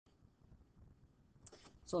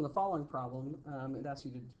So in the following problem, it asks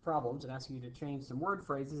you to change some word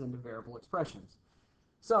phrases into variable expressions.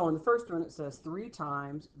 So in the first one, it says 3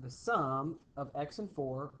 times the sum of x and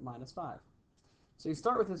 4 minus 5. So you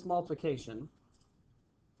start with this multiplication,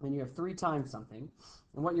 and you have 3 times something,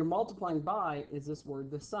 and what you're multiplying by is this word,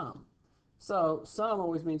 the sum. So sum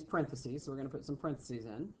always means parentheses, so we're going to put some parentheses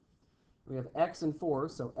in. We have x and 4,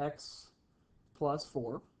 so x plus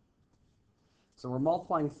 4. So we're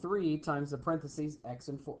multiplying 3 times the parentheses x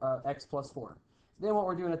plus 4. Then what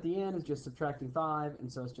we're doing at the end is just subtracting 5,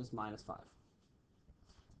 and so it's just minus 5.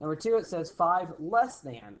 Number 2, it says 5 less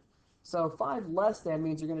than. So 5 less than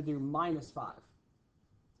means you're going to do minus 5.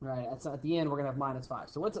 Right, that's at the end we're going to have minus 5.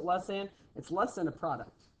 So what's it less than? It's less than a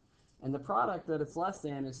product. And the product that it's less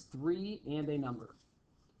than is 3 and a number.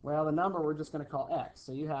 Well, the number we're just going to call x.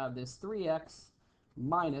 So you have this 3x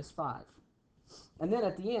minus 5. And then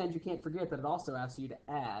at the end, you can't forget that it also asks you to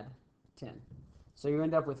add 10. So you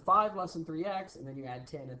end up with 5 less than 3x, and then you add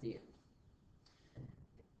 10 at the end.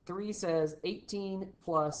 3 says 18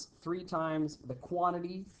 plus 3 times the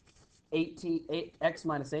quantity, 8x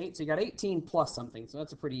minus 8. So you got 18 plus something, so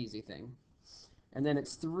that's a pretty easy thing. And then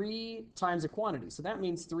it's 3 times the quantity. So that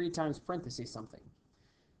means 3 times parentheses something.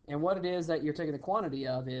 And what it is that you're taking the quantity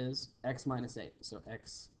of is x minus 8. So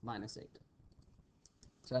x minus 8.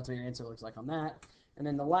 So that's what your answer looks like on that. And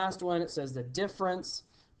then the last one, it says the difference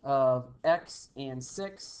of x and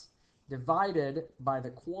 6 divided by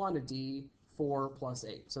the quantity 4 plus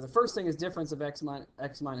 8. So the first thing is difference of x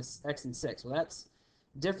and 6. Well, that's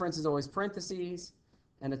difference is always parentheses,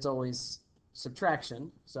 and it's always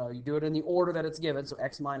subtraction. So you do it in the order that it's given, so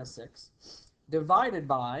x minus 6. Divided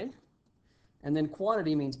by, and then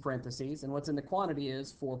quantity means parentheses, and what's in the quantity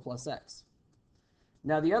is 4 plus x.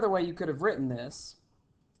 Now the other way you could have written this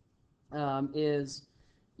is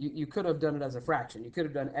you could have done it as a fraction. You could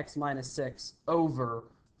have done x minus 6 over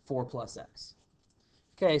 4 plus x.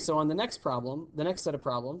 Okay, so on the next problem, the next set of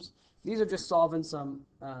problems, these are just solving some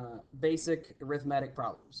basic arithmetic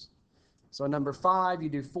problems. So number 5, you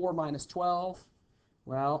do 4 minus 12.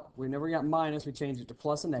 Well, we never got minus, we changed it to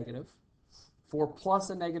plus and negative. 4 plus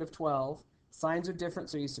a negative 12. Signs are different,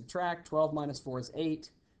 so you subtract. 12 minus 4 is 8,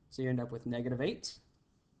 so you end up with negative 8.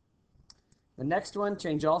 The next one,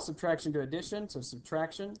 change all subtraction to addition, so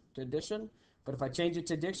subtraction to addition. But if I change it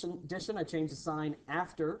to addition, I change the sign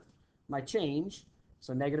after my change,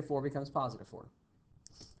 so negative 4 becomes positive 4.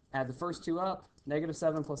 Add the first two up. Negative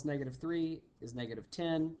 7 plus negative 3 is negative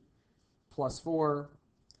 10 plus 4.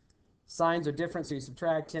 Signs are different, so you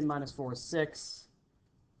subtract. 10 minus 4 is 6.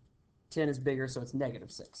 10 is bigger, so it's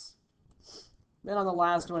negative 6. Then on the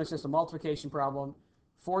last one, it's just a multiplication problem.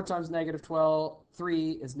 4 times negative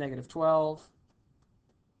 3 is negative 12.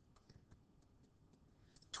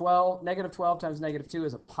 Negative 12 times negative 2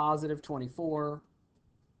 is a positive 24.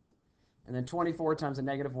 And then 24 times a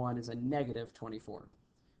negative 1 is a negative 24.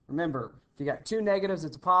 Remember, if you got 2 negatives,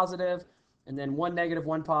 it's a positive. And then 1 negative,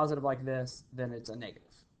 1 positive like this, then it's a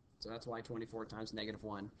negative. So that's why 24 times negative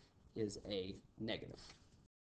 1 is a negative.